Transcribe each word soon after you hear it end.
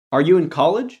Are you in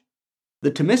college?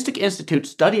 The Thomistic Institute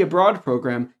Study Abroad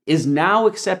program is now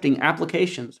accepting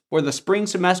applications for the spring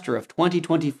semester of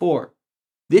 2024.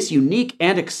 This unique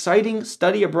and exciting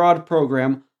study abroad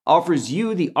program offers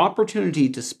you the opportunity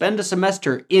to spend a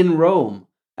semester in Rome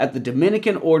at the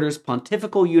Dominican Order's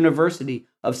Pontifical University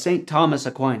of St. Thomas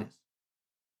Aquinas.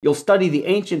 You'll study the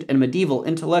ancient and medieval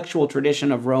intellectual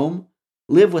tradition of Rome,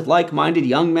 live with like-minded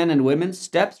young men and women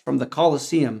steps from the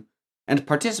Colosseum, and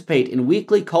participate in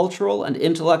weekly cultural and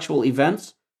intellectual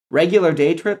events, regular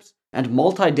day trips, and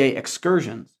multi-day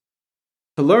excursions.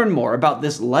 To learn more about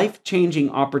this life-changing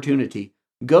opportunity,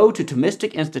 go to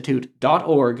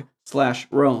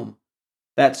ThomisticInstitute.org/Rome.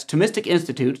 That's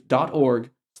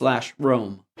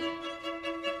ThomisticInstitute.org/Rome.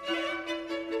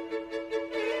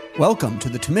 Welcome to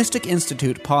the Thomistic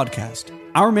Institute podcast.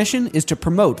 Our mission is to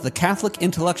promote the Catholic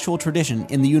intellectual tradition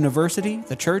in the university,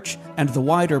 the church, and the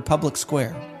wider public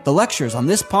square. The lectures on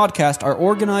this podcast are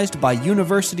organized by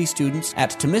university students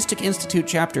at Thomistic Institute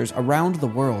chapters around the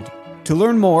world. To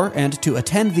learn more and to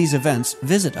attend these events,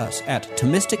 visit us at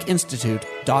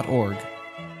ThomisticInstitute.org.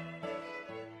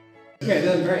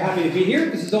 Okay, I'm very happy to be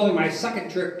here. This is only my second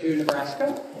trip to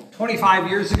Nebraska. 25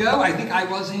 years ago, I think I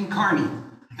was in Kearney.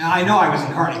 I know I was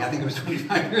in Kearney. I think it was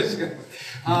 25 years ago.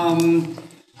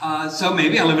 So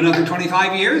maybe I'll live another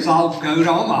 25 years. I'll go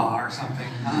to Omaha or something.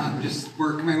 Just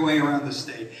work my way around the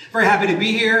state. Very happy to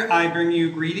be here. I bring you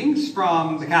greetings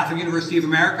from the Catholic University of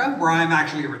America, where I'm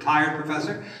actually a retired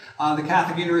professor. The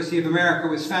Catholic University of America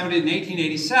was founded in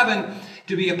 1887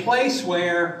 to be a place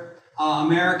where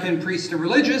American priests and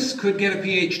religious could get a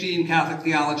PhD in Catholic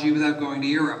theology without going to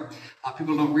Europe.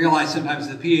 People don't realize sometimes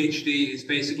the PhD is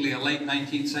basically a late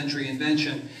 19th century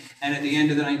invention. And at the end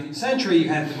of the 19th century, you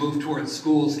had to move towards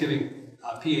schools giving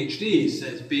PhDs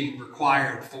as being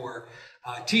required for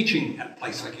teaching at a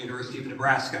place like University of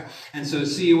Nebraska. And so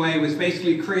CUA was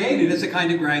basically created as a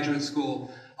kind of graduate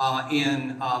school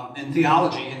in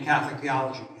theology, in Catholic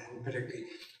theology, and particularly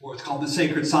what's called the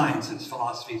sacred sciences,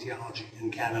 philosophy, theology,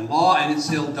 and canon law, and it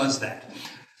still does that.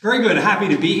 Very good. Happy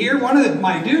to be here. One of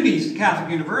my duties at Catholic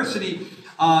University,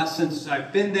 since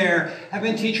I've been there, have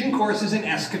been teaching courses in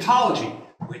eschatology,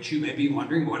 which you may be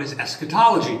wondering, what is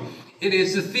eschatology? It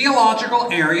is the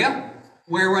theological area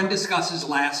where one discusses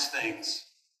last things.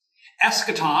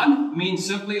 Eschaton means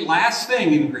simply last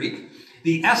thing in Greek.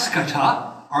 The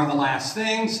eschata are the last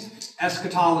things.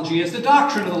 Eschatology is the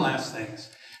doctrine of the last things.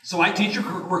 So I teach a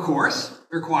course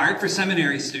required for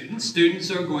seminary students. Students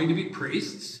are going to be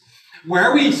priests,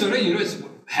 where we sort of, it's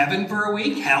heaven for a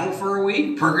week, hell for a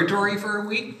week, purgatory for a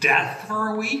week, death for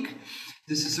a week.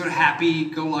 This is sort of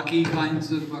happy-go-lucky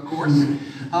kinds of course.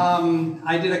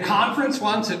 I did a conference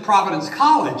once at Providence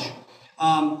College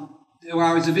where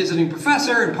I was a visiting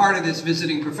professor, and part of this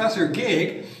visiting professor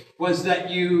gig was that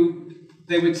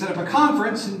they would set up a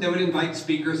conference and they would invite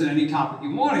speakers on any topic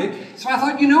you wanted. So I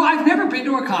thought, I've never been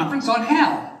to a conference on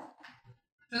hell.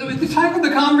 The title of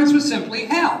the conference was simply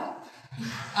Hell.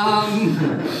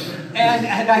 And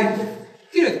I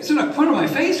sort of put on my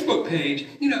Facebook page,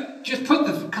 just put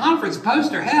the conference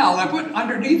poster hell, and I put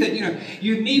underneath it,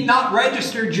 you need not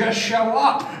register, just show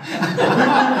up.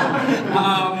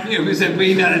 Because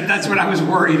that's what I was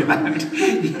worried about.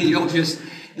 You'll just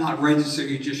not register,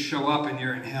 you just show up and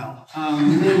you're in hell.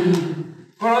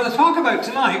 What I want to talk about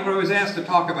tonight, what I was asked to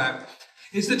talk about,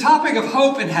 is the topic of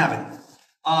hope in heaven.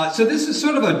 So this is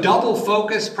sort of a double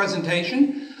focus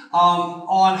presentation.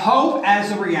 On hope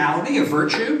as a reality, a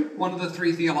virtue, one of the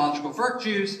three theological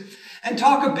virtues, and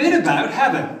talk a bit about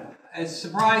heaven. It's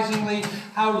surprisingly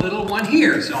how little one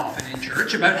hears often in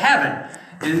church about heaven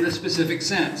in the specific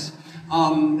sense.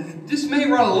 This may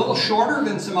run a little shorter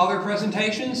than some other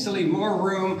presentations to leave more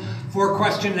room for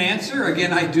question and answer.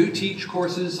 Again, I do teach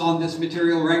courses on this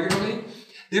material regularly.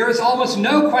 There is almost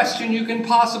no question you can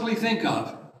possibly think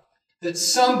of that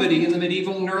somebody in the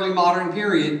medieval and early modern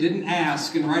period didn't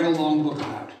ask and write a long book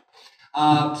about.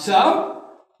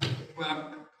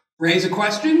 Raise a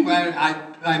question.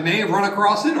 I may have run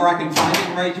across it, or I can find it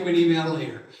and write you an email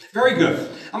later. Very good.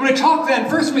 I'm going to talk then.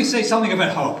 First, let me say something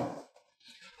about hope.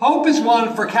 Hope is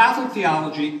one for Catholic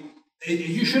theology.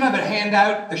 You should have a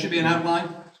handout. There should be an outline.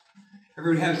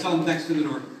 Everybody has some next to the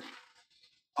door.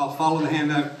 I'll follow the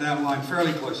handout, the outline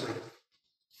fairly closely.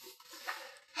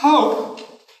 Hope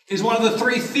is one of the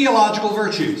three theological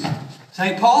virtues.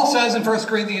 St. Paul says in 1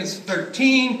 Corinthians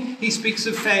 13, he speaks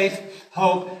of faith,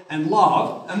 hope, and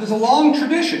love. And there's a long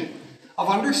tradition of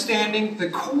understanding the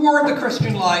core of the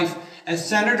Christian life as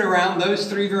centered around those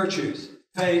three virtues: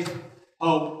 faith,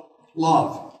 hope,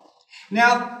 love.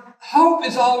 Now, hope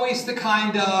is always the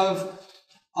kind of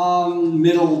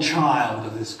middle child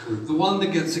of this group, the one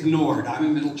that gets ignored. I'm a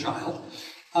middle child.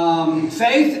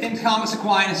 Faith in Thomas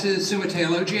Aquinas' Summa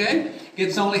Theologiae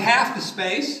gets only half the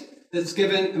space that's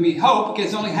given, hope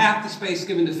gets only half the space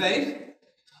given to faith,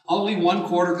 only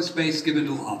 1/4 of the space given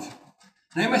to love.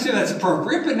 Now you might say that's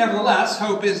appropriate, but nevertheless,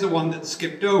 hope is the one that's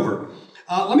skipped over.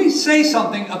 Let me say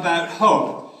something about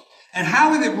hope and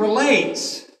how it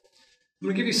relates. I'm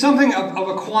going to give you something of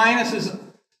Aquinas'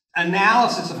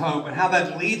 analysis of hope and how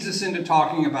that leads us into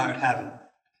talking about heaven.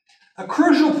 A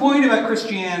crucial point about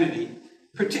Christianity,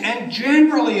 and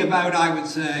generally about, I would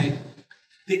say,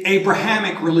 the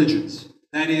Abrahamic religions,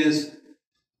 that is,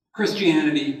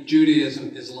 Christianity,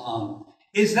 Judaism, Islam,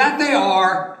 is that they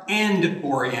are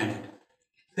end-oriented.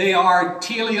 They are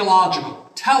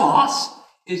teleological. Telos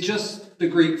is just the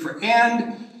Greek for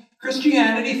end.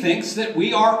 Christianity thinks that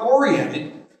we are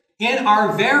oriented in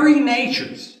our very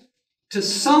natures to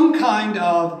some kind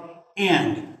of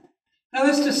end. Now,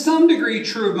 that's to some degree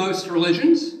true of most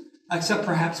religions, except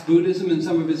perhaps Buddhism in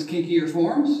some of its kinkier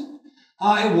forms.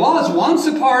 It was once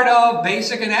a part of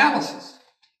basic analysis.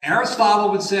 Aristotle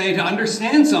would say to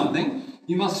understand something,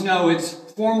 you must know its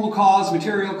formal cause,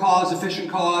 material cause, efficient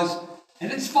cause,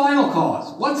 and its final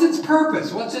cause. What's its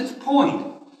purpose? What's its point?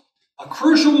 A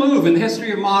crucial move in the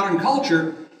history of modern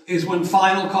culture is when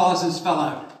final causes fell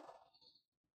out.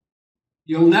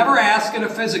 You'll never ask in a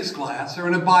physics class or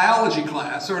in a biology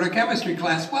class or in a chemistry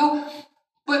class, well,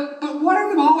 but what are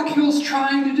the molecules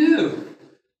trying to do?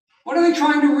 What are they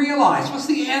trying to realize? What's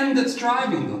the end that's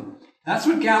driving them? That's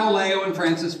what Galileo and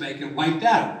Francis Bacon wiped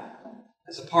out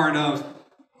as a part of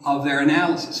their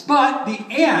analysis. But the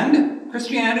end,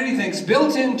 Christianity thinks,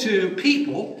 built into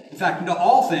people, in fact, into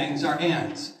all things, are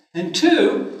ends. And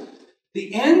two,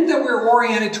 the end that we're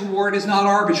oriented toward is not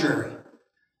arbitrary.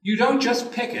 You don't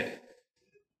just pick it.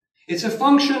 It's a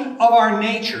function of our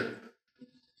nature.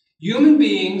 Human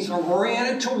beings are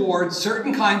oriented towards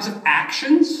certain kinds of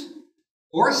actions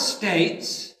or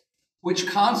states which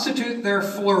constitute their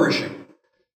flourishing.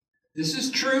 This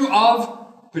is true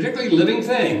of particularly living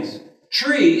things.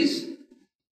 Trees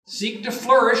seek to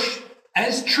flourish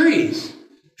as trees.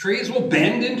 Trees will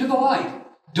bend into the light.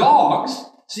 Dogs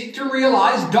seek to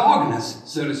realize dogness,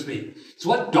 so to speak. It's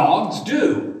what dogs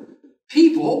do.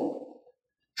 People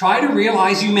try to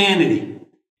realize humanity.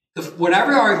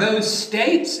 Whatever are those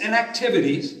states and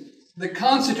activities that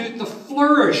constitute the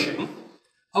flourishing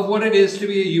of what it is to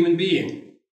be a human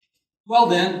being. Well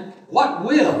then, what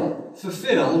will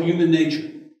fulfill human nature?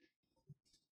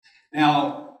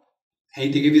 Now,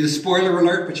 hate to give you the spoiler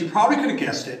alert, but you probably could have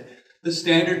guessed it. The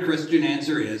standard Christian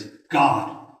answer is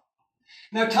God.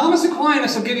 Now, Thomas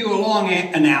Aquinas will give you a long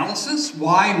analysis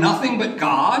why nothing but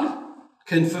God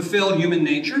can fulfill human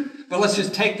nature. But let's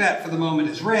just take that for the moment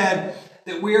as read,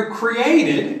 that we are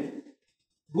created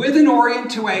with an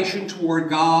orientation toward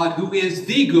God who is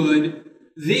the good,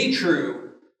 the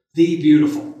true, the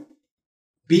beautiful,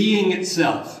 being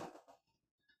itself.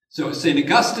 So as St.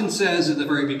 Augustine says at the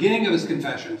very beginning of his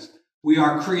Confessions, we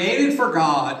are created for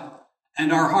God,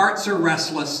 and our hearts are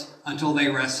restless until they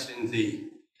rest in thee.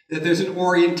 That there's an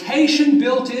orientation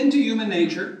built into human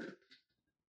nature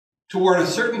toward a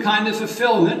certain kind of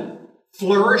fulfillment,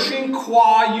 flourishing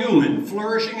qua human,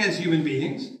 flourishing as human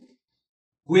beings,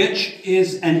 which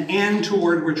is an end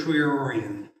toward which we are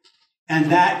oriented. And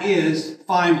that is,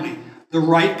 finally, the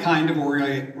right kind of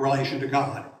relation to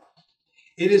God.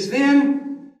 It is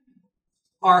then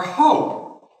our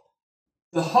hope,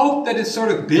 the hope that is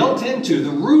sort of built into,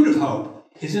 the root of hope,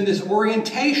 is in this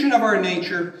orientation of our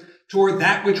nature toward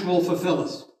that which will fulfill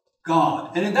us,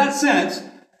 God. And in that sense,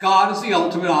 God is the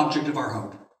ultimate object of our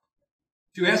hope.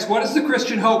 If you ask, what does the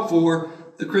Christian hope for?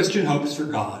 The Christian hopes for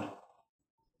God,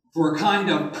 for a kind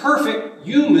of perfect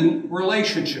human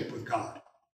relationship with God.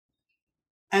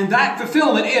 And that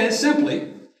fulfillment is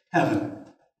simply heaven.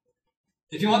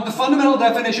 If you want the fundamental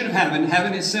definition of heaven,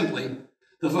 heaven is simply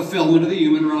the fulfillment of the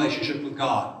human relationship with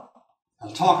God.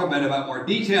 I'll talk a bit about more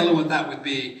detail on what that would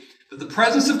be, but the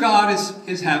presence of God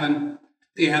is heaven,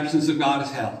 the absence of God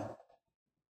is hell.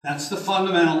 That's the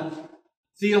fundamental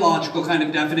theological kind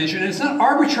of definition. And it's not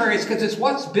arbitrary, it's because it's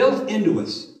what's built into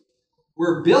us.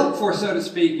 We're built for, so to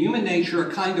speak, human nature,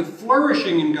 a kind of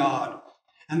flourishing in God.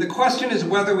 And the question is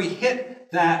whether we hit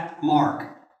that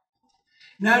mark.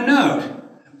 Now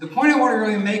note, the point I want to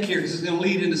really make here, this is going to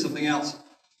lead into something else,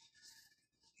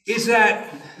 is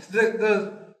that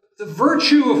the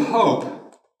virtue of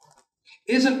hope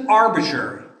isn't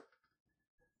arbitrary.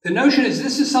 The notion is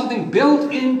this is something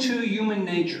built into human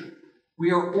nature.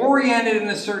 We are oriented in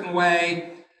a certain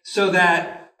way so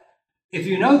that If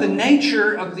you know the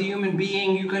nature of the human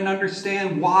being, you can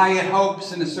understand why it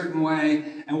hopes in a certain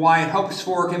way, and why it hopes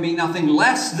for can be nothing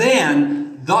less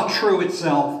than the true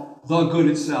itself, the good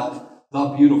itself, the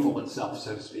beautiful itself,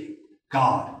 so to speak,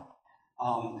 God.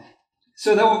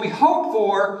 So that what we hope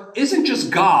for isn't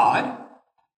just God,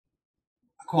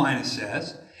 Aquinas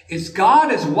says, it's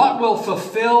God as what will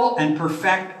fulfill and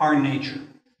perfect our nature.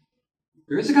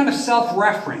 There is a kind of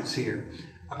self-reference here,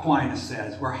 Aquinas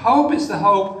says, where hope is the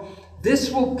hope,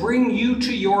 this will bring you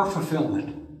to your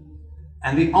fulfillment.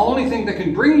 And the only thing that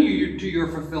can bring you to your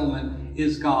fulfillment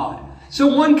is God. So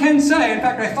one can say, in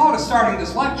fact, I thought of starting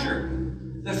this lecture,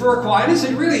 that for Aquinas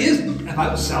it really is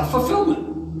about self-fulfillment.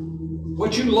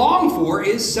 What you long for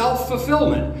is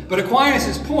self-fulfillment. But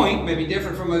Aquinas' point, maybe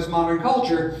different from most modern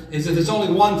culture, is that there's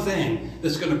only one thing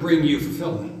that's going to bring you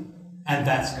fulfillment, and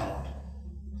that's God.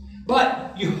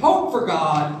 But you hope for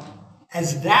God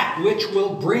as that which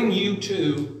will bring you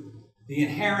to the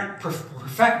inherent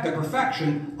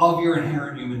perfection of your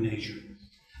inherent human nature.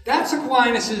 That's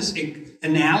Aquinas'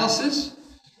 analysis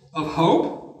of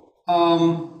hope.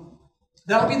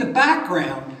 That'll be the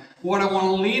background, what I want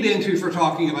to lead into for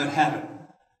talking about heaven.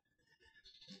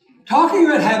 Talking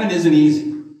about heaven isn't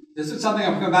easy. This is something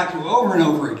I'm coming back to over and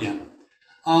over again.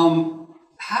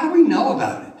 How do we know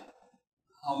about it?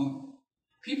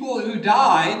 People who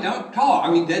die don't talk.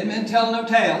 I mean, dead men tell no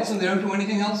tales, and they don't do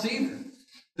anything else either.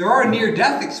 There are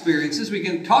near-death experiences. We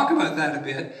can talk about that a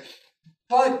bit.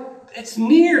 But it's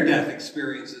near-death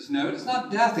experiences. Note, it's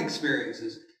not death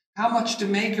experiences. How much to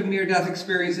make of near-death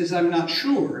experiences, I'm not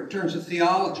sure in terms of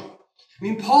theology. I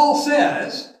mean, Paul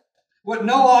says, what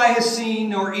no eye has seen,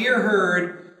 nor ear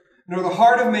heard, nor the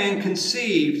heart of man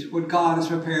conceived, what God has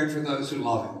prepared for those who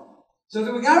love him. So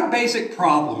that we got a basic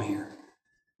problem here.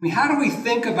 I mean, how do we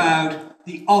think about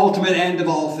the ultimate end of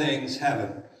all things,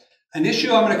 heaven? An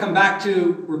issue I'm going to come back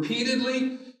to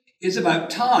repeatedly is about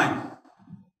time.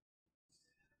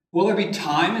 Will there be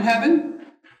time in heaven?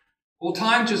 Will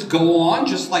time just go on,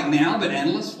 just like now, but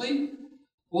endlessly?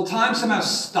 Will time somehow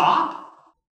stop?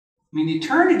 I mean,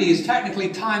 eternity is technically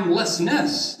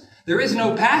timelessness. There is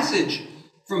no passage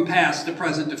from past to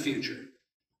present to future.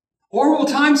 Or will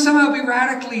time somehow be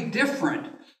radically different?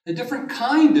 A different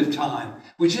kind of time,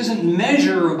 which isn't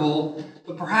measurable,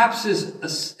 but perhaps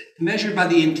is measured by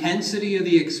the intensity of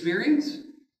the experience?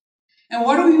 And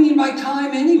what do we mean by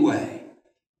time anyway?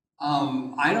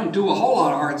 I don't do a whole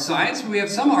lot of hard science, but we have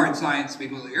some hard science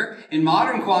people here. In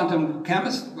modern quantum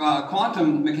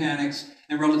mechanics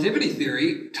and relativity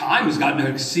theory, time has gotten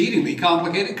an exceedingly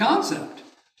complicated concept.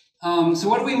 So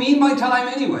what do we mean by time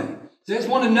anyway? So I just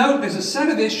want to note there's a set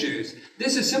of issues.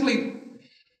 This is simply,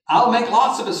 I'll make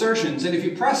lots of assertions, and if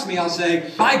you press me, I'll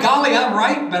say, by golly, I'm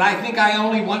right, but I think I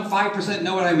only 1.5%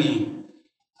 know what I mean.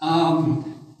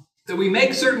 That we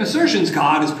make certain assertions,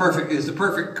 God is perfect, is the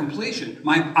perfect completion.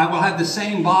 I will have the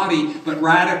same body, but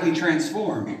radically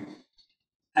transformed.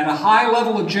 At a high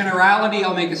level of generality,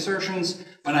 I'll make assertions,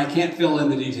 but I can't fill in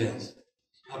the details.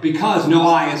 Because no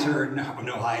eye has heard,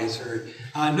 no eye has heard,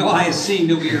 no eye has seen,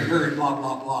 no ear heard, blah,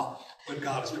 blah, blah, what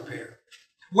God has prepared.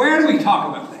 Where do we talk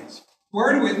about things?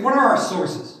 What are our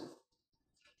sources?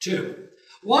 2.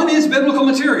 One is biblical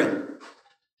material.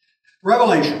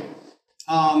 Revelation.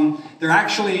 There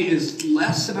actually is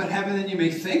less about heaven than you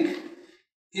may think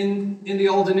in the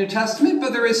Old and New Testament,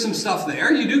 but there is some stuff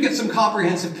there. You do get some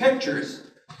comprehensive pictures.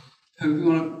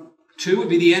 2 would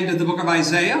be the end of the book of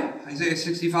Isaiah, Isaiah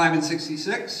 65 and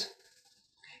 66.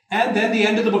 And then the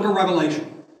end of the book of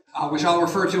Revelation, which I'll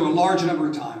refer to a large number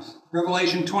of times.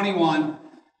 Revelation 21,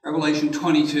 Revelation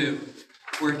 22,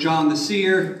 where John the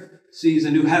seer sees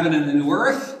a new heaven and a new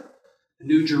earth. A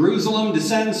new Jerusalem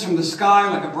descends from the sky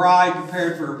like a bride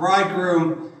prepared for a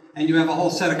bridegroom. And you have a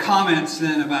whole set of comments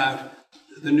then about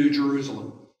the new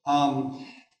Jerusalem.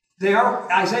 They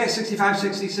are, Isaiah 65,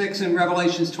 66 and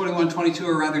Revelations 21, 22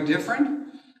 are rather different.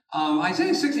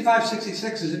 Isaiah 65,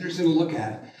 66 is interesting to look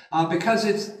at because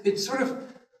it's sort of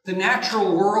the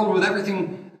natural world with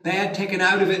everything bad taken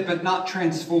out of it but not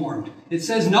transformed. It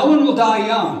says no one will die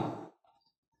young,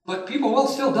 but people will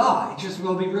still die, it just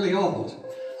will be really old.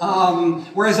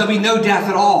 Whereas there'll be no death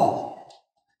at all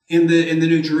in the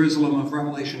New Jerusalem of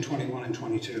Revelation 21 and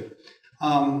 22.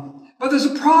 But there's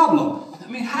a problem. I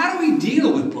mean, how do we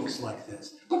deal with books like this?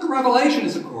 The book of Revelation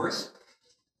is, of course,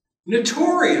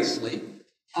 notoriously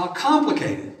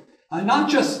complicated. Not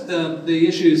just the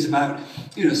issues about,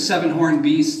 7-horned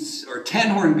beasts or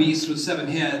 10-horned beasts with 7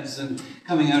 heads and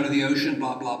coming out of the ocean,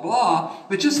 blah, blah, blah,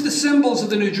 but just the symbols of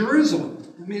the New Jerusalem.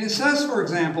 I mean, it says, for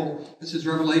example, this is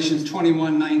Revelations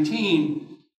 21:19,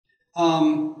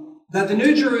 that the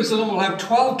New Jerusalem will have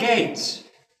 12 gates.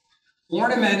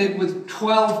 ornamented with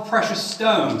 12 precious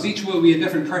stones. Each will be a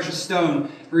different precious stone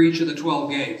for each of the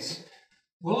 12 gates.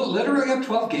 Will it literally have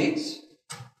 12 gates?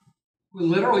 With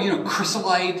literal,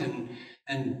 chrysolite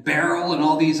and beryl and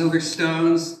all these other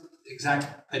stones, the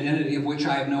exact identity of which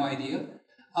I have no idea,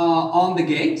 on the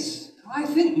gates? I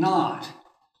think not.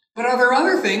 But are there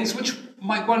other things which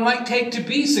one might take to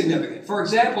be significant? For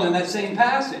example, in that same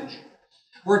passage,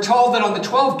 we're told that on the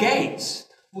 12 gates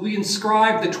will be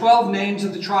inscribed the 12 names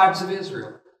of the tribes of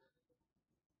Israel.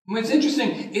 And it's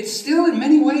interesting, it's still in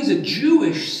many ways a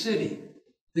Jewish city.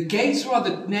 The gates are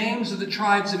the names of the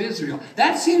tribes of Israel.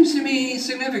 That seems to me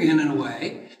significant in a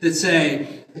way, that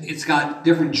say it's got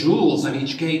different jewels on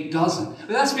each gate doesn't. But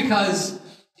that's because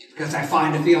I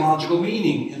find a theological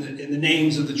meaning in the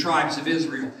names of the tribes of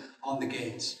Israel on the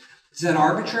gates. Is that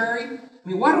arbitrary? I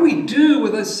mean, what do we do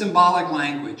with this symbolic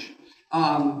language?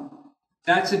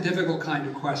 That's a difficult kind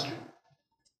of question.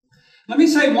 Let me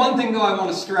say one thing, though, I want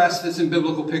to stress that's in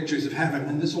biblical pictures of heaven,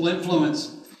 and this will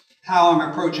influence how I'm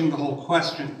approaching the whole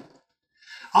question.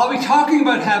 I'll be talking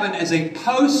about heaven as a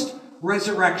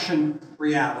post-resurrection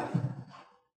reality,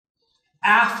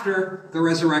 after the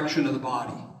resurrection of the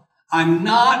body. I'm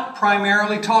not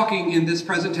primarily talking in this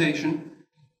presentation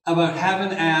about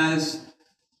heaven as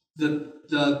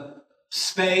the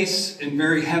space, in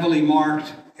very heavily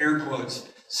marked air quotes,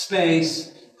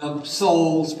 space of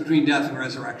souls between death and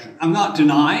resurrection. I'm not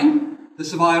denying the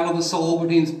survival of the soul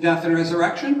between death and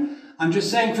resurrection. I'm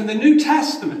just saying from the New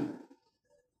Testament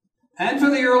and for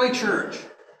the early church,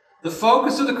 the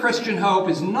focus of the Christian hope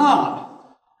is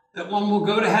not that one will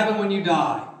go to heaven when you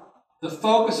die. The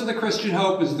focus of the Christian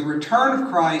hope is the return of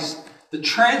Christ, the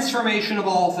transformation of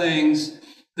all things,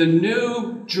 the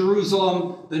new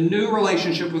Jerusalem, the new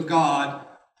relationship with God,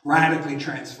 radically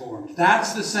transformed.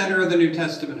 That's the center of the New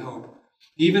Testament hope.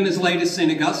 Even as late as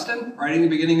St. Augustine, writing the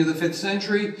beginning of the 5th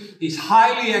century, he's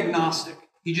highly agnostic.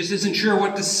 He just isn't sure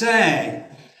what to say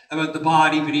about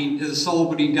the soul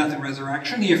between death and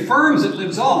resurrection. He affirms it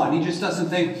lives on. He just doesn't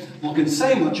think one can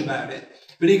say much about it.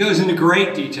 But he goes into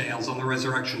great details on the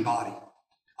resurrection body.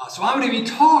 So I'm going to be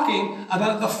talking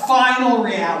about the final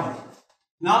reality,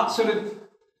 not sort of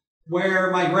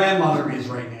where my grandmother is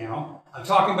right now. I'm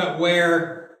talking about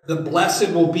where the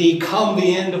blessed will be come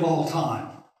the end of all time.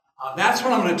 That's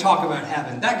what I'm going to talk about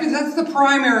heaven. Because that's the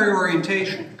primary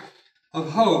orientation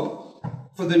of hope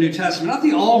for the New Testament. Not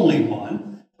the only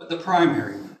one, but the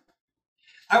primary one.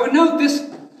 I would note this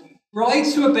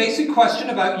relates to a basic question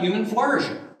about human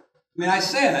flourishing. I mean, I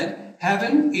said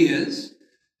heaven is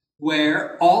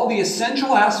where all the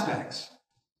essential aspects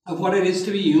of what it is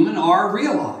to be human are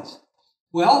realized.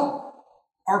 Well,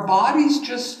 are bodies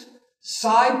just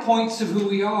side points of who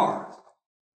we are?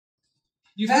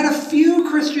 You've had a few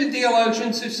Christian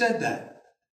theologians who said that.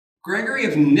 Gregory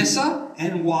of Nyssa,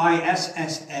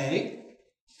 Nyssa,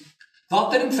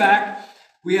 thought that in fact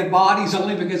we have bodies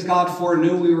only because God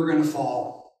foreknew we were going to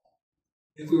fall.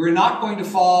 If we were not going to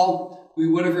fall, we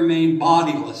would have remained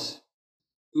bodiless.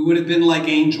 We would have been like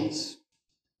angels.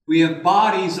 We have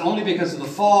bodies only because of the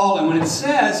fall, and when it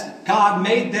says God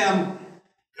made them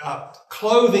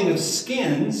clothing of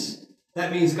skins,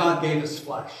 that means God gave us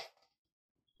flesh.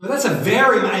 But that's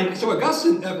so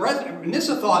Augustine,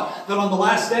 Nyssa thought that on the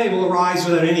last day we'll arise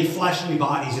without any fleshly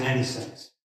bodies in any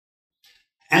sense.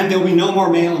 And there will be no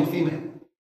more male and female.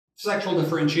 Sexual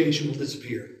differentiation will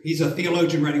disappear. He's a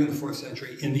theologian writing in the 4th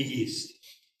century in the East.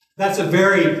 That's a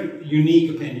very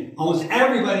unique opinion. Almost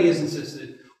everybody has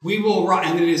insisted we will rise,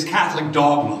 and it is Catholic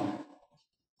dogma.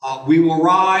 We will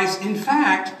rise, in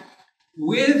fact,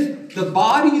 with the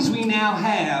bodies we now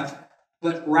have,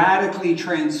 but radically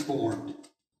transformed.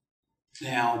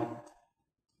 Now,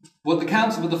 what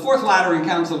the Fourth Lateran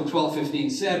Council of 1215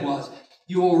 said was,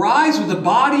 you will rise with the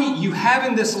body you have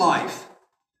in this life,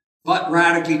 but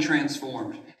radically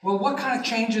transformed. Well, what kind of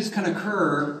changes can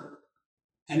occur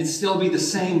and it still be the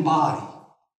same body?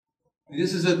 I mean,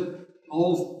 this is an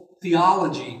old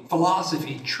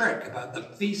philosophy trick about the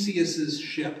Theseus's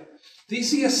ship.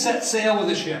 Theseus set sail with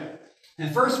a ship.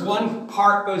 And first one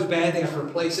part goes bad, they have to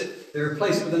replace it. They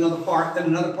replace it with another part, then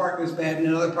another part goes bad, and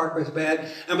another part goes bad.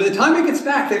 And by the time it gets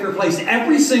back, they've replaced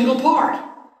every single part.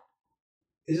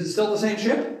 Is it still the same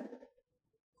ship?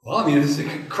 Well, I mean, it's the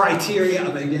criteria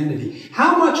of identity.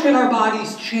 How much can our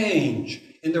bodies change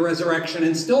in the resurrection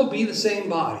and still be the same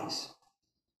bodies?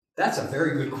 That's a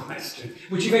very good question,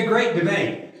 which you've had great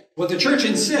debate. What the church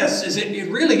insists is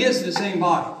it really is the same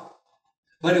body,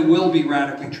 but it will be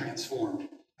radically transformed.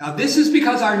 Now, this is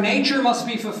because our nature must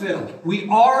be fulfilled. We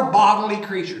are bodily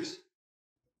creatures.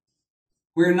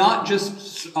 We're not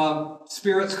just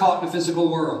spirits caught in a physical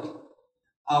world.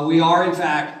 We are, in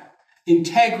fact,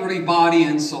 integrity, body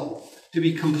and soul. To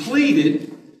be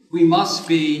completed, we must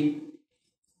be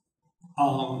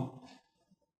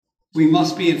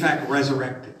in fact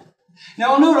resurrected.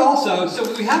 Now I'll note also,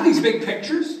 so we have these big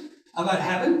pictures about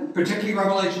heaven, particularly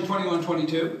Revelation 21,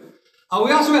 22.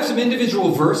 We also have some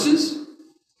individual verses.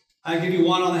 I give you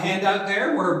one on the handout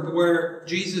there where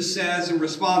Jesus says in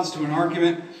response to an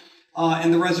argument,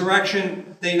 in the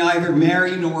resurrection, they neither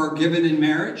marry nor are given in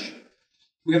marriage.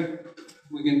 We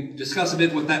can discuss a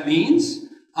bit what that means,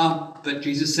 but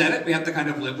Jesus said it. We have to kind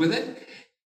of live with it.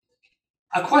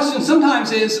 A question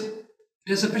sometimes is,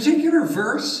 does a particular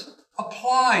verse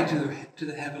apply to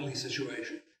the heavenly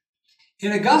situation?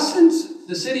 In Augustine's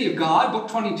The City of God, book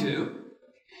 22,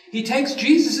 he takes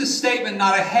Jesus' statement,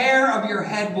 not a hair of your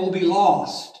head will be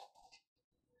lost,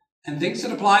 and thinks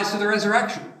it applies to the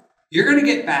resurrection. You're going to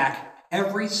get back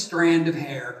every strand of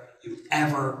hair you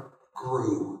ever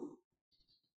grew.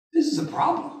 This is a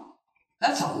problem.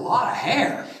 That's a lot of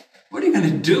hair. What are you going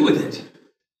to do with it?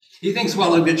 He thinks,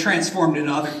 well, it'll get transformed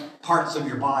into other parts of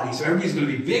your body, so everybody's going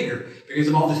to be bigger because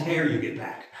of all this hair you get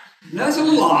back. Now, that's a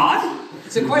little odd.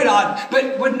 It's quite odd.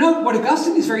 But note, what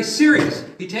Augustine is very serious.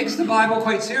 He takes the Bible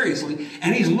quite seriously,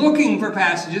 and he's looking for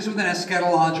passages with an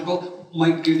eschatological,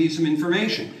 might give you some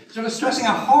information. Sort of stressing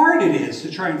how hard it is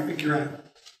to try and figure out.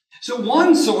 So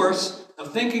one source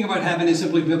of thinking about heaven is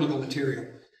simply biblical material.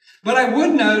 But I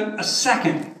would note a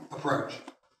second approach.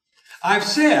 I've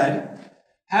said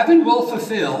heaven will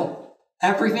fulfill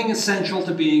everything essential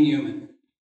to being human.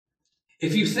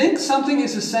 If you think something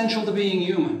is essential to being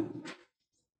human,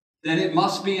 then it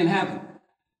must be in heaven.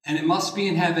 And it must be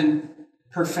in heaven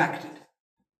perfected.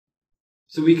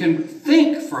 So we can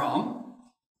think from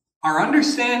our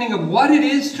understanding of what it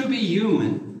is to be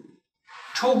human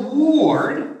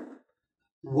toward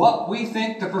what we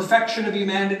think the perfection of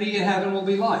humanity in heaven will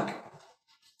be like.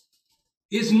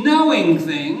 Is knowing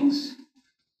things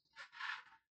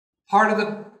part of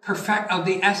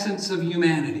the essence of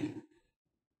humanity?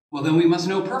 Well, then we must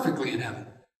know perfectly in heaven.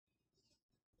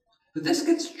 But this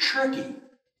gets tricky.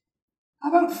 How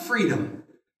about freedom?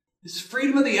 Is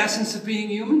freedom of the essence of being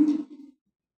human?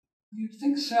 You'd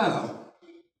think so.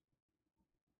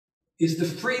 Is the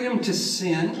freedom to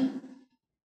sin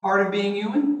part of being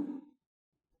human?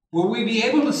 Will we be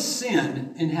able to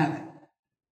sin in heaven?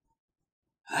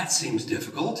 That seems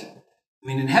difficult. I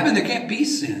mean, in heaven there can't be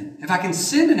sin. If I can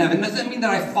sin in heaven, does that mean that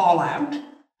I fall out?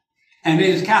 And it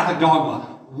is Catholic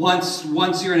dogma. Once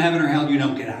you're in heaven or hell, you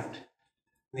don't get out.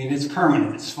 I mean, it's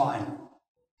permanent, it's final.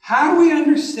 How do we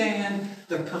understand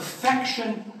the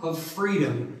perfection of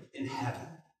freedom in heaven?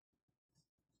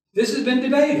 This has been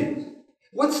debated.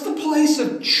 What's the place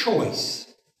of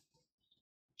choice?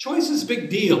 Choice is a big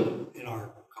deal in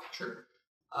our culture.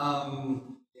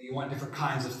 You want different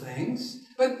kinds of things.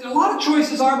 But a lot of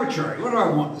choice is arbitrary. What do I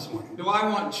want this morning? Do I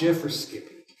want Jif or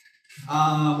Skippy?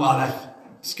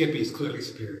 Skippy is clearly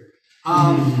superior.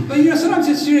 But, sometimes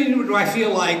it's, do I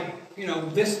feel like,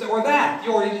 this or that?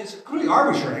 It's clearly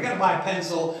arbitrary. I got to buy a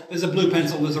pencil. There's a blue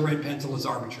pencil. There's a red pencil. It's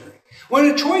arbitrary. When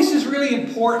a choice is really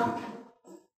important,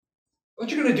 what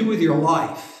you're going to do with your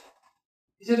life,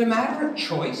 is it a matter of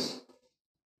choice?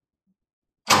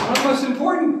 One of the most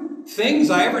important things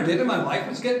I ever did in my life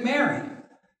was get married.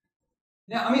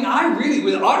 Now, I really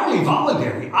was utterly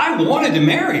voluntary. I wanted to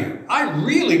marry her. I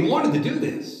really wanted to do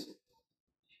this.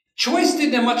 Choice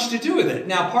didn't have much to do with it.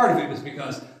 Now, part of it was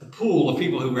because the pool of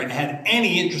people who had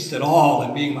any interest at all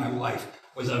in being my wife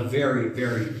was a very,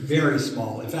 very, very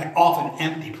small, in fact, often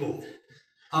empty pool.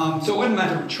 So it wasn't a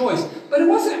matter of choice. But it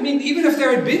wasn't, even if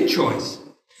there had been choice,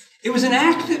 it was an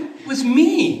act that was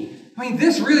me.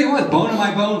 This really was bone of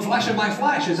my bone, flesh of my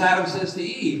flesh, as Adam says to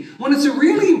Eve. When it's a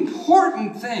really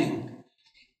important thing,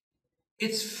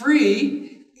 it's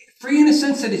free in the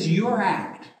sense that it's your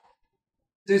act.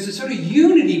 There's a sort of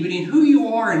unity between who you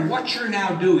are and what you're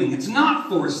now doing. It's not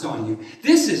forced on you.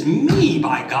 This is me,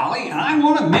 by golly, and I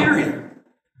want to marry her.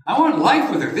 I want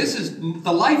life with her. This is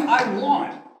the life I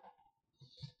want.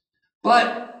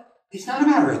 But it's not a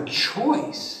matter of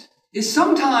choice. It's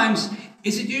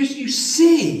just you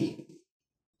see.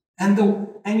 And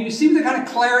you see with the kind of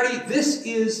clarity, this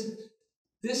is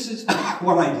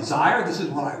what I desire, this is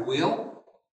what I will.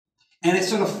 And it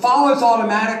sort of follows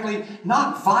automatically,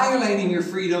 not violating your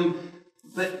freedom,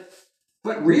 but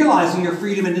realizing your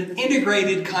freedom in an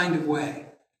integrated kind of way.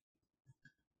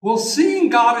 Well, seeing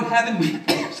God in heaven,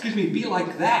 be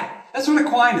like that. That's what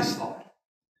Aquinas thought.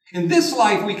 In this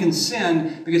life, we can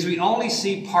sin because we only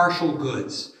see partial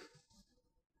goods.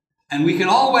 And we can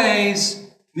always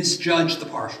misjudge the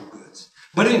partial goods.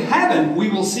 But in heaven, we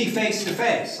will see face to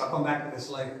face. I'll come back to this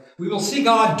later. We will see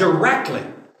God directly.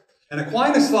 And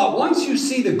Aquinas thought once you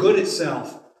see the good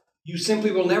itself, you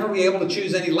simply will never be able to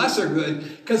choose any lesser good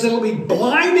because it'll be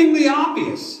blindingly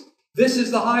obvious. This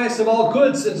is the highest of all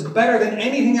goods. It's better than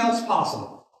anything else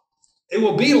possible. It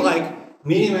will be like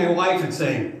meeting my wife and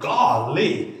saying,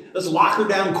 golly, let's lock her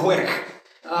down quick.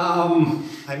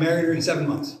 I married her in 7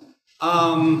 months.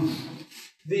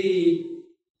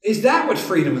 Is that what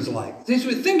freedom is like?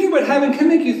 Thinking about heaven can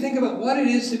make you think about what it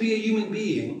is to be a human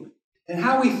being and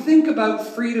how we think about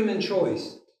freedom and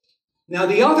choice. Now,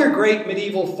 the other great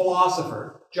medieval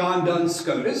philosopher, John Duns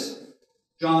Scotus,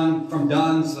 John from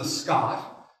Duns, the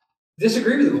Scot,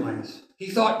 disagreed with Aquinas. He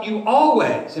thought you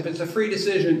always, if it's a free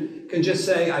decision, can just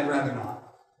say, I'd rather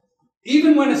not.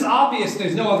 Even when it's obvious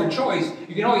there's no other choice,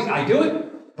 you can always, I do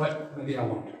it, but maybe I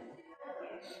won't.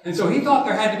 And so he thought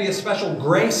there had to be a special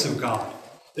grace of God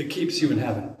that keeps you in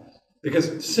heaven.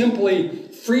 Because simply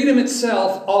freedom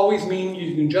itself always means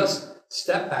you can just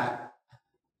step back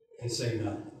and say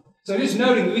no. So just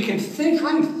noting that we can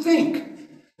try and think.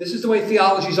 This is the way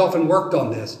theology's often worked on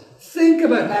this. Think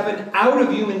about heaven out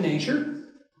of human nature,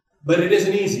 but it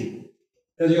isn't easy.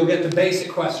 Because you'll get to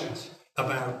basic questions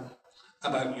about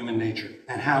human nature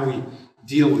and how we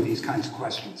deal with these kinds of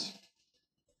questions.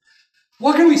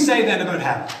 What can we say then about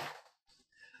heaven?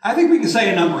 I think we can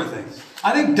say a number of things.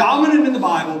 I think dominant in the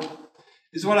Bible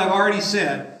is what I've already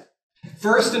said.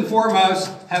 First and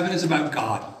foremost, heaven is about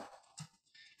God.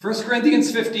 1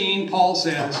 Corinthians 15, Paul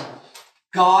says,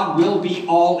 God will be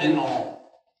all in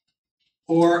all.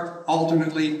 Or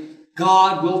alternately,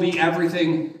 God will be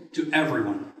everything to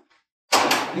everyone.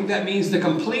 I think that means the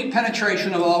complete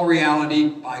penetration of all reality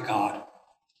by God.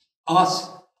 Us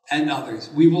and others.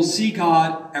 We will see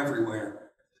God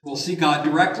everywhere. We'll see God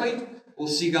directly. We'll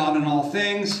see God in all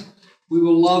things. We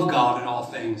will love God in all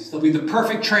things. There'll be the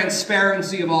perfect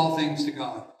transparency of all things to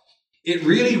God. It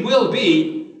really will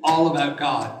be all about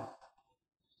God.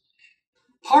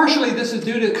 Partially, this is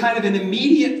due to kind of an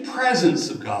immediate presence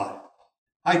of God.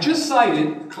 I just cited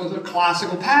a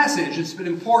classical passage. It's been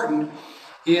important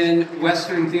in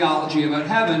Western theology about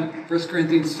heaven. 1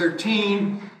 Corinthians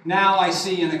 13, now I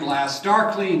see in a glass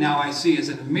darkly, now I see as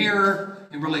in a mirror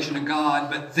in relation to God,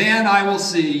 but then I will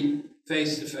see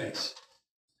face to face.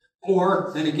 Or,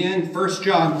 then again, 1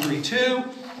 John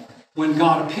 3:2, when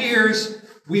God appears,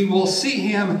 we will see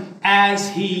him as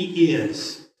he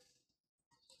is.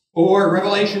 Or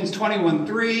Revelations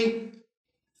 21:3,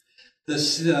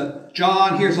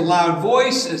 John hears a loud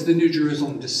voice as the New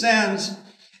Jerusalem descends,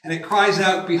 and it cries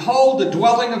out, behold, the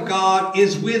dwelling of God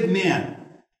is with men.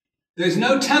 There's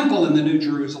no temple in the New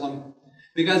Jerusalem,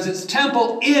 because its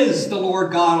temple is the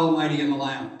Lord God Almighty and the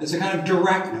Lamb. It's a kind of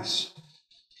directness.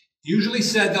 Usually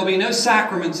said there'll be no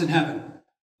sacraments in heaven.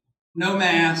 No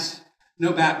Mass,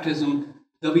 no baptism.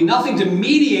 There'll be nothing to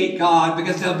mediate God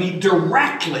because there'll be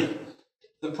directly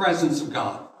the presence of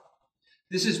God.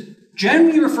 This is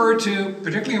generally referred to,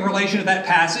 particularly in relation to that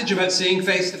passage about seeing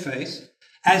face to face,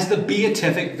 as the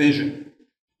beatific vision.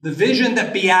 The vision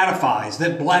that beatifies,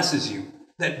 that blesses you,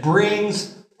 that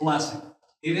brings blessing.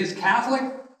 It is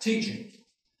Catholic teaching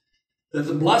that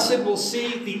the blessed will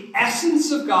see the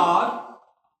essence of God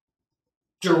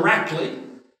directly,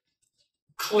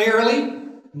 clearly,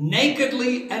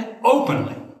 nakedly, and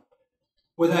openly,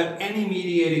 without any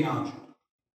mediating object.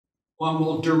 One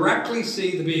will directly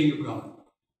see the being of God.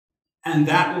 And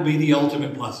that will be the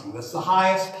ultimate blessing. That's the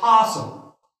highest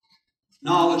possible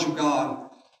knowledge of God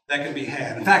that can be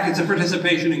had. In fact, it's a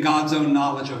participation in God's own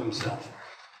knowledge of himself.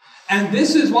 And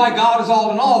this is why God is all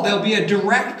in all. There'll be a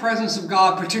direct presence of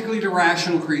God, particularly to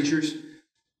rational creatures,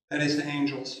 that is to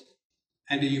angels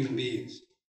and to human beings.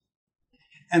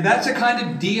 And that's a kind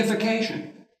of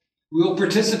deification. We will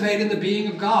participate in the being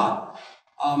of God.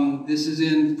 This is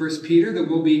in 1 Peter, that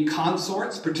we'll be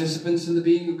consorts, participants in the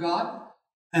being of God,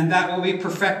 and that will be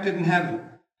perfected in heaven.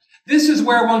 This is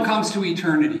where one comes to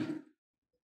eternity.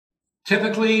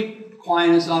 Typically,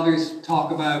 Aquinas and others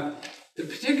talk about the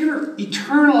particular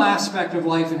eternal aspect of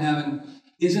life in heaven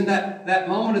is in that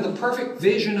moment of the perfect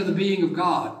vision of the being of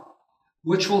God,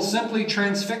 which will simply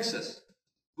transfix us,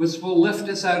 which will lift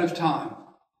us out of time.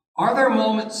 Are there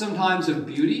moments sometimes of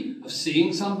beauty, of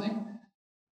seeing something,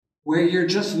 where you're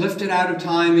just lifted out of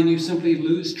time and you simply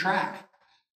lose track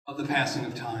of the passing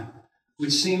of time,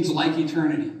 which seems like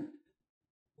eternity?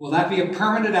 Will that be a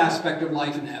permanent aspect of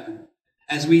life in heaven,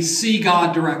 as we see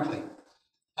God directly,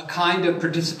 a kind of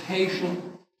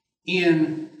participation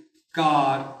in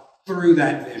God through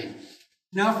that vision?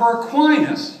 Now, for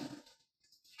Aquinas,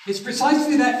 it's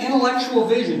precisely that intellectual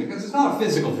vision, because it's not a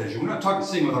physical vision. We're not talking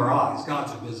seeing with our eyes.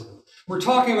 God's invisible. We're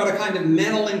talking about a kind of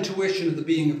mental intuition of the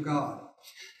being of God.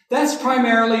 That's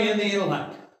primarily in the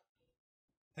intellect.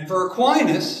 And for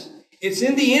Aquinas, it's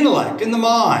in the intellect, in the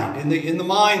mind, in the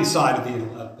mind side of the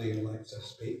intellect, so to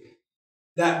speak,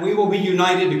 that we will be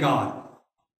united to God.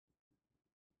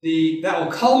 That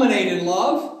will culminate in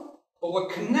love, but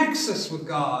what connects us with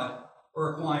God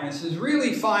for Aquinas is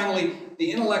really finally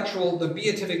the intellectual, the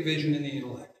beatific vision in the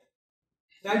intellect.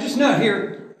 Now just note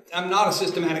here, I'm not a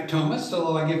systematic Thomist,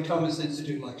 although I give Thomist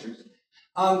Institute lectures.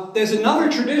 There's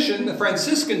another tradition, the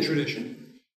Franciscan tradition,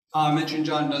 mentioned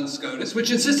John Duns Scotus,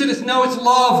 which insisted it's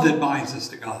love that binds us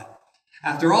to God.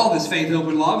 After all, this faith, hope,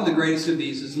 and love, and the greatest of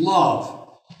these is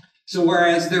love. So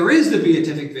whereas there is the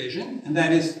beatific vision, and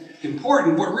that is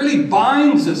important, what really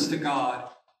binds us to God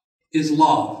is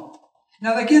love.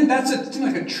 Now again, it's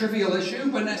like a trivial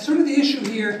issue, but sort of the issue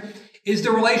here is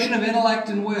the relation of intellect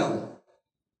and will.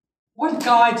 What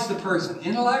guides the person?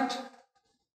 Intellect?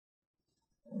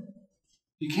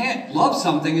 You can't love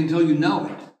something until you know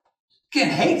it. You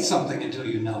can't hate something until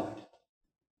you know it.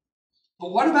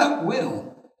 But what about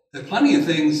will? There are plenty of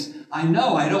things I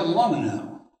know I don't want to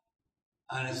know.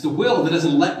 And it's the will that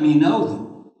doesn't let me know them.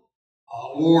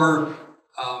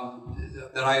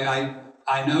 That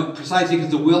I know precisely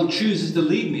because the will chooses to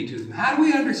lead me to them. How do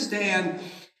we understand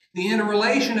the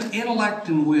interrelation of intellect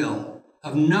and will,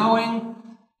 of knowing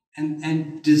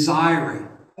and desiring?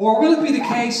 Or will it be the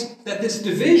case that this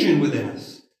division within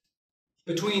us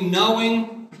between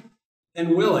knowing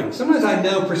and willing, sometimes I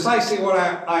know precisely what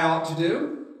I ought to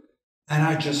do, and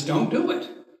I just don't do it.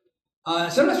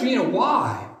 Sometimes,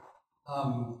 why?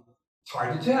 It's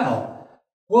hard to tell.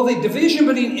 Will the division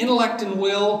between intellect and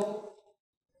will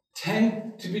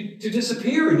tend to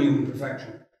disappear in human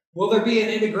perfection? Will there be an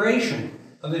integration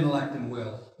of intellect and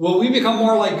will? Will we become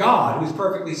more like God, who's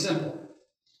perfectly simple?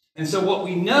 And so what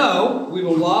we know, we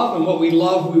will love, and what we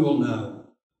love, we will know.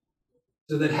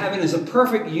 So that heaven is a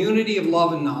perfect unity of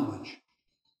love and knowledge.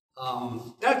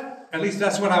 At least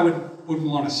that's what I would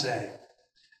want to say.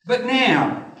 But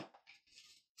now,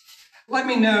 let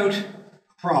me note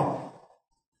a problem.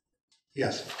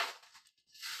 Yes.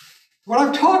 What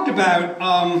I've talked about,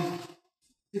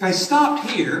 if I stopped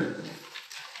here,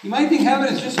 you might think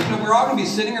heaven is just, we're all going to be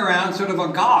sitting around sort of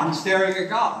agog, staring at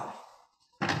God.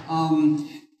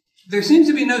 There seems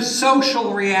to be no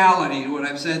social reality to what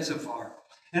I've said so far.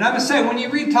 And I must say, when you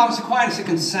read Thomas Aquinas, it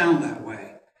can sound that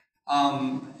way.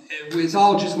 It's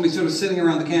all just going to be sort of sitting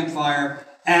around the campfire,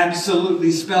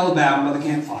 absolutely spellbound by the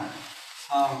campfire.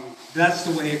 That's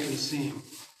the way it can seem.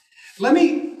 Let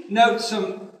me note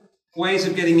some ways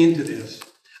of getting into this.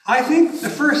 I think the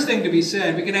first thing to be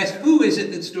said, we can ask, who is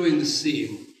it that's doing the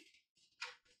seeing?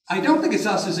 I don't think it's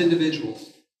us as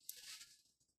individuals.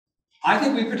 I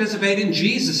think we participate in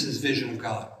Jesus' vision of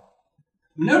God.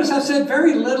 Notice I've said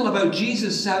very little about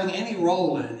Jesus having any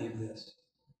role in any of this.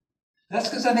 That's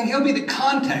because I think he'll be the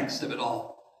context of it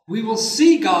all. We will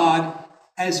see God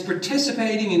as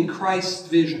participating in Christ's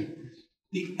vision.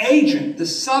 The agent, the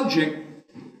subject,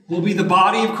 will be the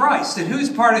body of Christ. And who's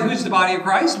the body of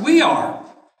Christ? We are,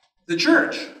 the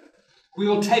church. We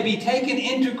will be taken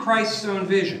into Christ's own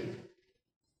vision.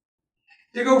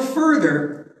 To go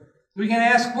further, we can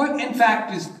ask what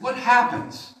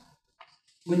happens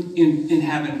when in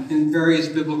heaven in various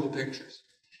biblical pictures.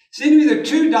 It seems to me there are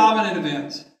two dominant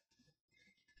events.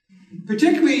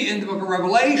 Particularly in the book of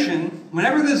Revelation,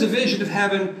 whenever there's a vision of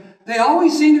heaven, they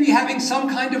always seem to be having some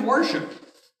kind of worship.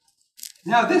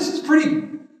 Now, this is pretty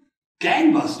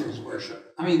gangbusters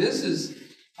worship. I mean, this is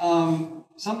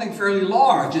something fairly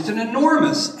large. It's an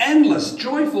enormous, endless,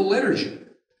 joyful liturgy.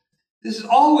 This is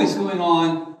always going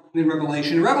on in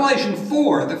Revelation. In Revelation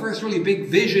 4, the first really big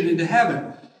vision into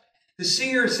heaven, the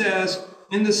seer says,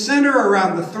 in the center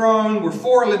around the throne were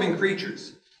 4 living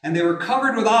creatures, and they were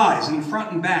covered with eyes in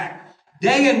front and back.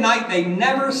 Day and night they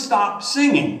never stopped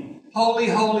singing, "Holy,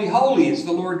 holy, holy is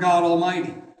the Lord God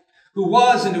Almighty, who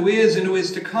was and who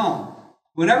is to come."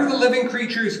 Whenever the living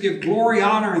creatures give glory,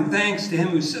 honor, and thanks to him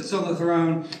who sits on the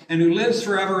throne and who lives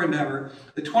forever and ever,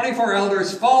 the 24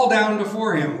 elders fall down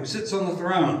before him who sits on the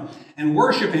throne and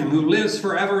worship him who lives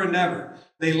forever and ever.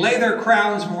 They lay their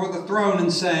crowns before the throne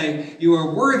and say, "You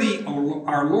are worthy, O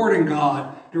our Lord and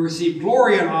God, to receive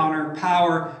glory and honor,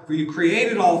 power, for you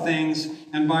created all things,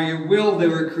 and by your will they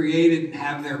were created and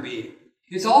have their being."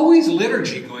 It's always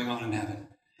liturgy going on in heaven.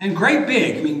 And great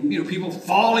big. I mean, people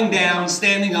falling down,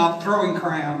 standing up, throwing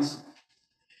crowns.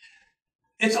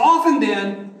 It's often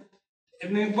then,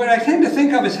 what I tend to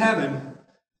think of as heaven,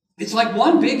 it's like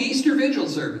one big Easter Vigil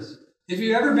service. If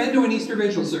you've ever been to an Easter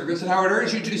Vigil service, and I would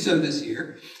urge you to do so this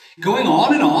year, going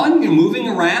on and on, moving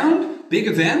around, big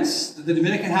events, the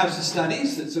Dominican House of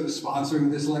Studies that's sort of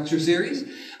sponsoring this lecture series,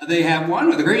 They have one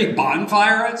with a great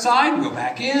bonfire outside. You go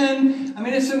back in. I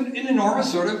mean, it's an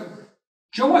enormous sort of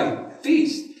joy,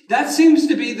 feast. That seems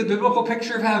to be the biblical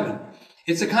picture of heaven.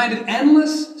 It's a kind of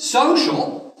endless,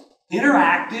 social,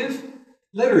 interactive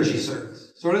liturgy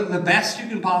service, sort of the best you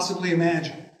can possibly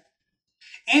imagine.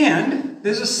 And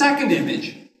there's a second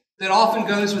image that often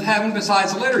goes with heaven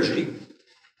besides liturgy,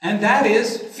 and that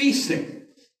is feasting,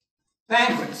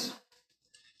 banquets.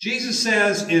 Jesus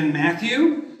says in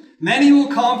Matthew, "Many will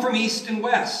come from east and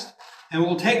west, and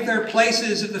will take their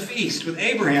places at the feast with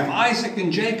Abraham, Isaac,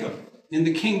 and Jacob in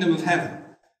the kingdom of heaven."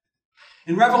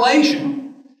 In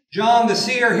Revelation, John the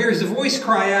seer hears a voice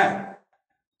cry out,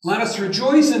 "Let us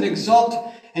rejoice and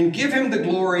exult and give him the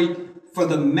glory, for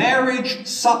the marriage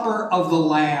supper of the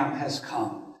Lamb has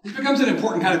come." This becomes an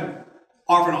important kind of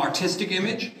often artistic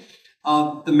image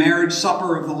of the marriage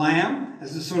supper of the Lamb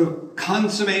as the sort of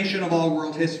consummation of all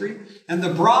world history. And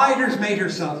the bride has made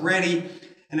herself ready,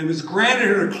 and it was granted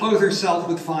her to clothe herself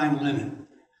with fine linen.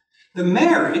 The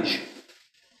marriage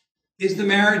is the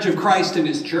marriage of Christ and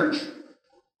his church,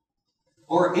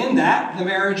 or in that, the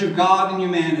marriage of God and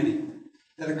humanity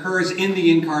that occurs in the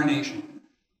incarnation.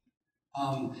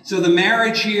 So the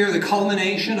marriage here, the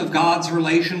culmination of God's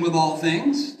relation with all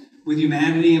things, with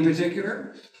humanity in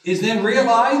particular, is then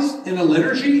realized in a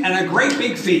liturgy and a great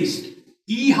big feast.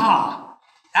 Yeehaw!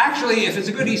 Actually, if it's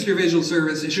a good Easter Vigil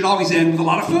service, it should always end with a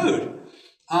lot of food.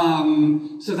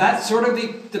 So that's sort of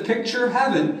the picture of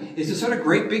heaven, is a sort of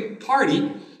great big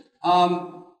party,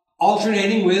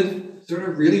 alternating with sort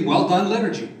of really well done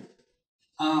liturgy.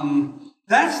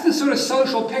 That's the sort of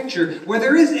social picture where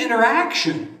there is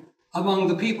interaction among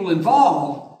the people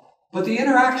involved, but the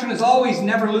interaction is always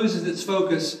never loses its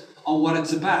focus on what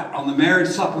it's about, on the marriage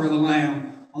supper of the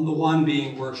Lamb, on the one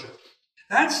being worshipped.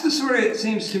 That's the sort of, it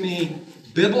seems to me,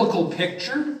 biblical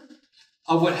picture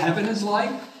of what heaven is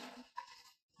like.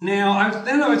 Now,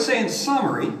 I would say in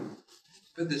summary,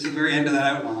 but this is the very end of that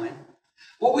outline,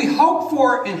 what we hope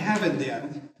for in heaven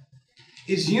then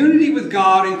is unity with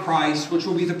God in Christ, which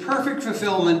will be the perfect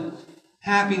fulfillment,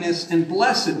 happiness, and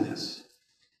blessedness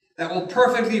that will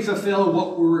perfectly fulfill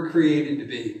what we were created to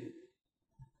be.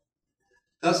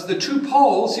 Thus, the two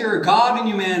poles here are God and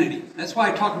humanity. That's why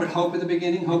I talked about hope at the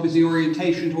beginning. Hope is the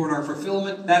orientation toward our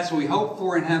fulfillment. That's what we hope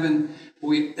for in heaven,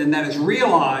 and that is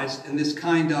realized in this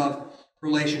kind of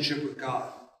relationship with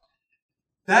God.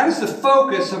 That is the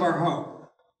focus of our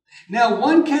hope. Now,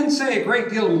 one can say a great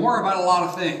deal more about a lot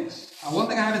of things. One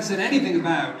thing I haven't said anything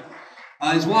about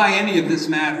is why any of this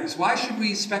matters. Why should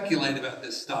we speculate about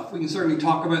this stuff? We can certainly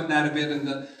talk about that a bit in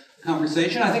the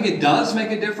conversation. I think it does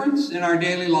make a difference in our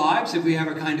daily lives if we have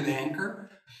a kind of anchor.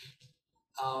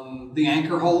 The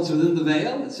anchor holds within the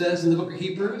veil. It says in the book of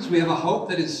Hebrews, we have a hope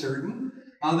that is certain,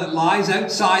 that lies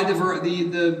outside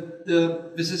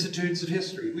the vicissitudes of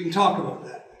history. We can talk about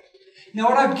that. Now,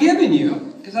 what I've given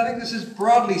you, because I think this is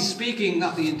broadly speaking,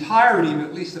 not the entirety, but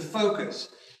at least the focus,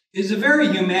 is a very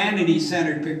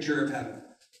humanity-centered picture of heaven.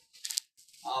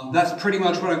 That's pretty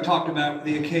much what I've talked about,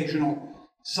 the occasional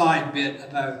side bit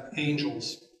about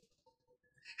angels.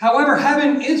 However,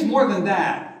 heaven is more than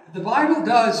that. The Bible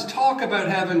does talk about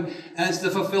heaven as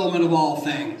the fulfillment of all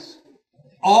things.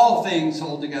 All things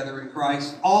hold together in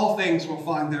Christ. All things will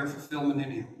find their fulfillment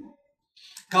in him.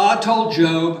 God told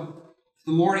Job,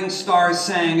 the morning stars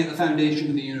sang at the foundation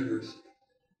of the universe.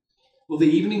 Will the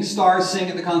evening stars sing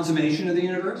at the consummation of the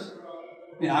universe?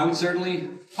 Yeah, I would certainly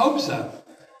hope so.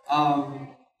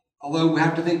 Although we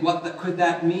have to think, what could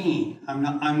that mean?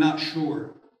 I'm not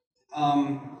sure.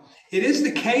 It is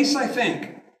the case, I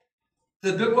think,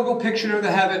 the biblical picture of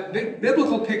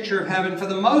heaven, for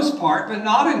the most part, but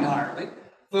not entirely,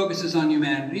 focuses on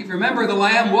humanity. Remember, the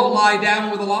lamb will lie down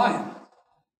with a lion.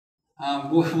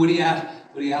 Woody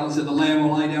Allen said the lamb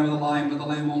will lie down with a lion, but the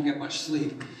lamb won't get much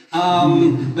sleep.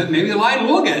 But maybe the lamb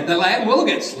will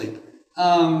get sleep.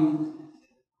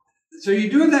 So you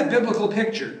do have that biblical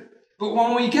picture. But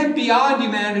when we get beyond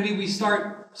humanity, we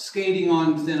start skating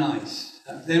on thin ice.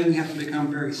 Then we have to become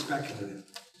very speculative.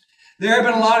 There have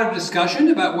been a lot of discussion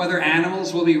about whether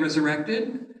animals will be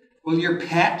resurrected. Will your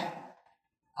pet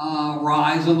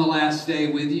rise on the last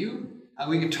day with you?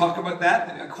 We could talk about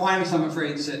that. Aquinas, I'm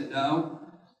afraid, said no.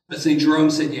 But St. Jerome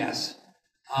said yes.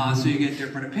 So you get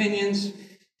different opinions.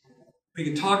 We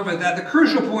can talk about that. The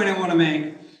crucial point I want to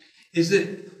make is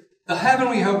that the heaven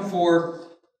we hope for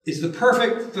is the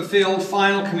perfect, fulfilled,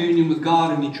 final communion with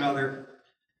God and each other.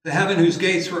 The heaven whose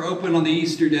gates were open on the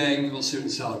Easter day we will soon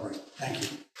celebrate. Thank you.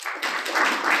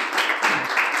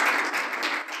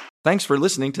 Thanks for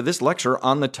listening to this lecture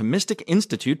on the Thomistic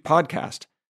Institute podcast.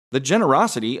 The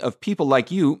generosity of people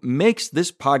like you makes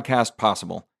this podcast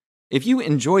possible. If you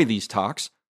enjoy these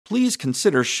talks, please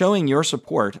consider showing your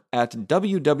support at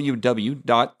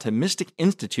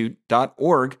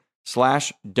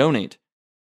www.Thomisticinstitute.org/donate.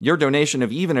 Your donation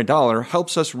of even $1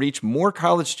 helps us reach more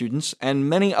college students and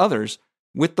many others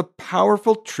with the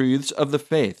powerful truths of the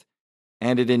faith,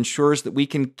 and it ensures that we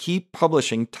can keep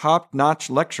publishing top-notch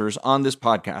lectures on this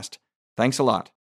podcast. Thanks a lot.